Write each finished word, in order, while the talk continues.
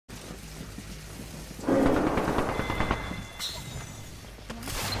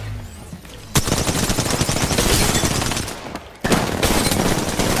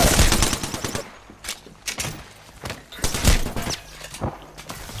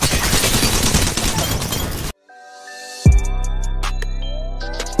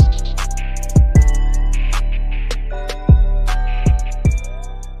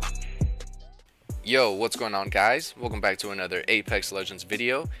Yo, what's going on, guys? Welcome back to another Apex Legends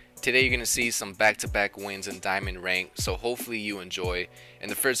video. Today you're going to see some back-to-back wins in Diamond Rank, so hopefully you enjoy. In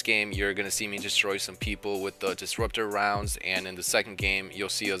the first game, you're going to see me destroy some people with the Disruptor rounds, and in the second game, you'll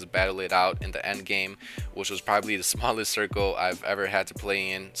see us battle it out in the end game, which was probably the smallest circle I've ever had to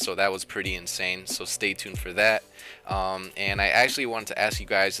play in, so that was pretty insane, so stay tuned for that. And I actually wanted to ask you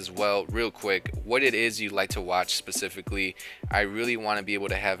guys as well, real quick, what it is you'd like to watch specifically. I really want to be able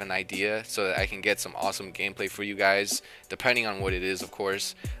to have an idea so that I can get some awesome gameplay for you guys, depending on what it is, of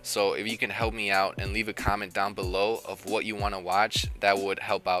course. So if you can help me out and leave a comment down below of what you want to watch, that would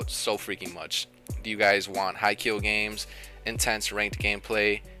help out so freaking much. Do you guys want high kill games, intense ranked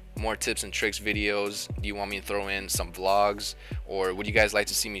gameplay, more tips and tricks videos? Do you want me to throw in some vlogs, or would you guys like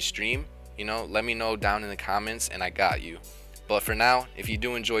to see me stream? You know, let me know down in the comments and I got you. But for now, if you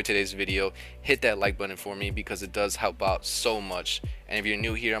do enjoy today's video, hit that like button for me because it does help out so much. And if you're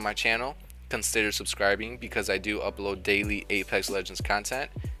new here on my channel, consider subscribing because I do upload daily Apex Legends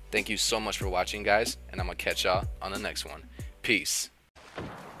content. Thank you so much for watching, guys, and I'm gonna catch y'all on the next one. Peace.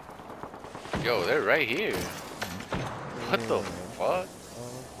 Yo, they're right here. What the fuck?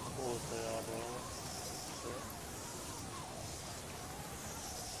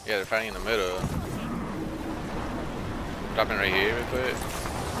 Yeah, they're fighting in the middle. Dropping right here real quick.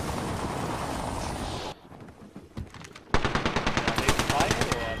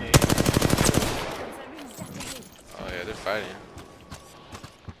 Oh yeah, they're fighting.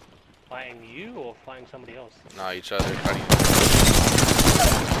 Fighting you or fighting somebody else? Nah, each other fighting.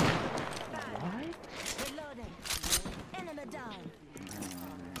 What?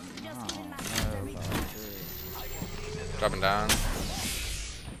 Dropping down.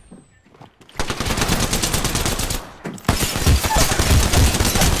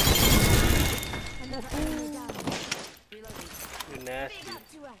 You're nasty.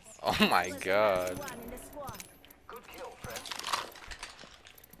 Oh my god.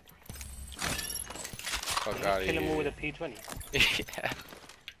 Fuck out of Kill him here. with a P20. Yeah.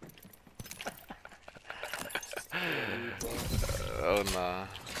 Oh nah.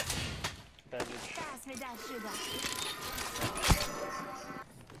 Bad bitch.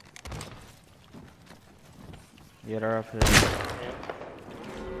 Get her up here. Yeah.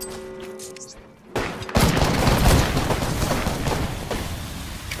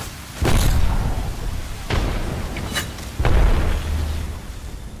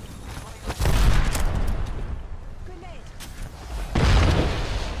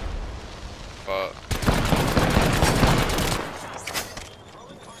 Fuck.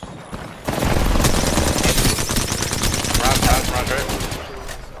 Rock hurt.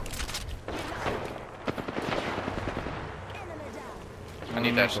 I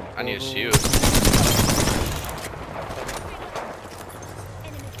need that. I need a shield.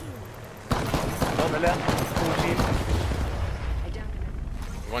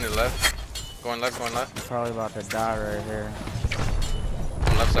 One to the left. Going left, going left. Probably about to die right here.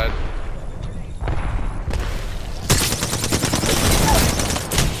 On left side.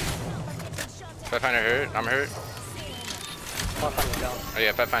 Pathfinder hurt. I'm hurt. Oh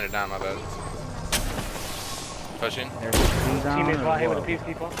yeah, Pathfinder down, my bad. Pushing. There's a tree down. Teammates or right here what? with a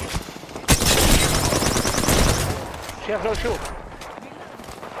peacekeeper. She has no shield.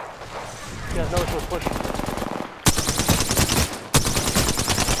 She has no shield. Push.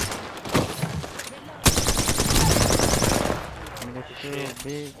 Let me get the shield,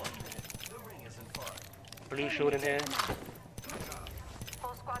 big. Blue shield in here.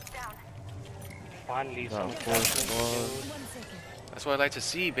 Finally, some Got 4 squads. That's what I like to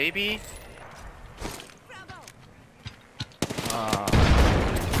see, baby.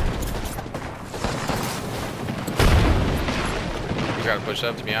 You gotta push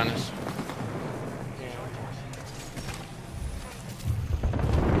up, to be honest.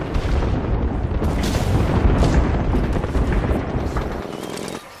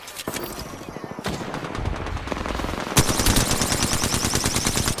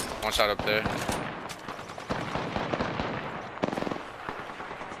 One shot up there.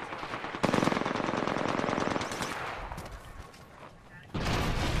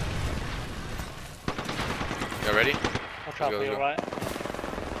 You ready? I'll try Let's go, for you, let's go. right?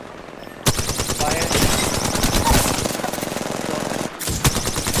 Fire.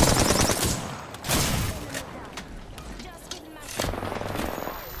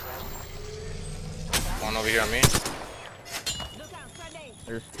 One over here on me.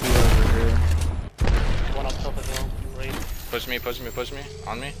 There's 2 over here. One up top as well. Right. Push me, push me, push me.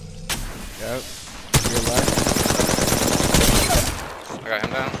 On me. Yep. Your left. I got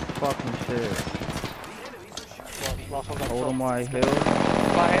him down. Fucking shit. Last one's up Hold him top. while I heal.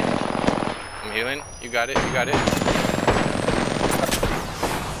 Fire. I'm healing. You got it. You got it.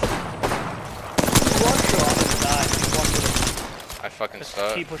 I fucking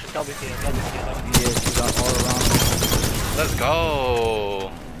suck. Keep pushing double kill, double kill, double kill. Yeah, she got all around. Let's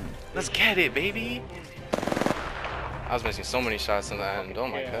go. Let's get it, baby. I was missing so many shots in the end. Oh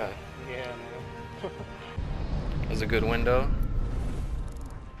my god. Yeah, man. That was a good window.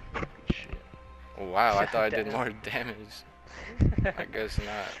 Shit. Oh, wow, I thought I did more damage. I guess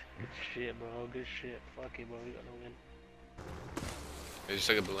not. Good shit, bro. Good shit. Fuck it, bro. We got to win. Did you just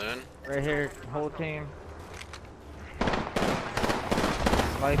take a balloon? Right here, whole team.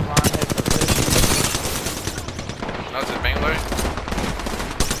 Lifeline hit the fish. No, it's in Bangalore.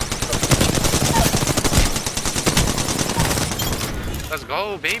 Let's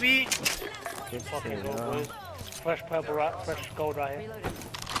go, baby. Good Fucking shit, go, yo. boys. Fresh purple, right? Fresh gold right here.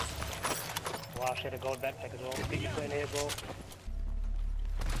 Wow, she had a gold backpack as well. Get your foot in here, bro.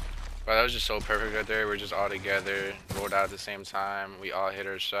 Wow, that was just so perfect right there. We're just all together, rolled out at the same time. We all hit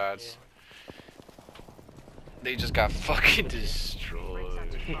our shots. They just got fucking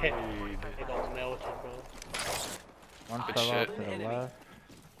destroyed. Yeah. They got melted, bro. One Good fell shit. off to the left.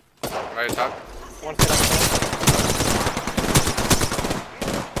 Right at top. One set up.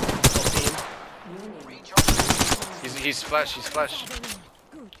 He's flash. He's flash.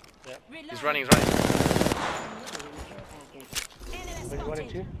 Yeah. He's running. He's running. Where's one and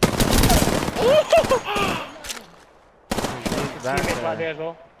two? Back Teammates right there. there as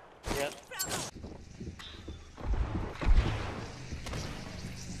well. Yep.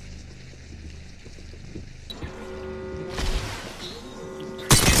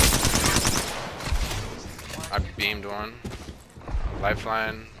 I beamed one.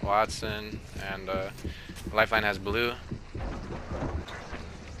 Lifeline, Watson, and Lifeline has blue.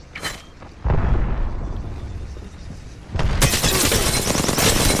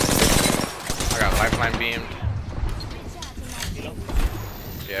 I got Lifeline beamed.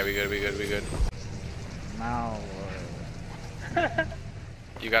 Yeah, we good, we good, we good. Now,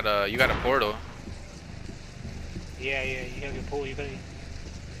 You got a portal. Yeah, you have your pool, you got it.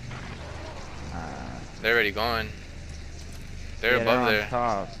 They're already going. They're yeah, above on there.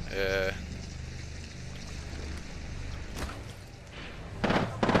 top. Yeah.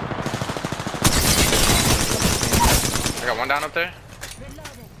 I got one down up there.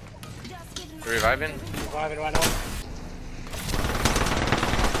 They're reviving. Reviving right now.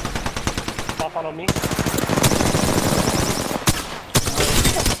 Pop on me.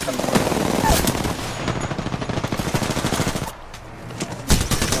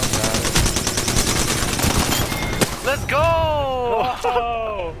 Let's go!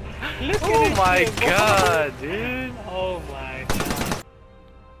 Oh, look Oh at my this shit, bro. god, dude! Oh my god.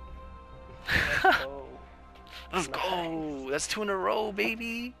 Let's go. Let's go! That's 2 in a row,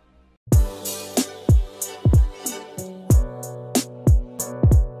 baby!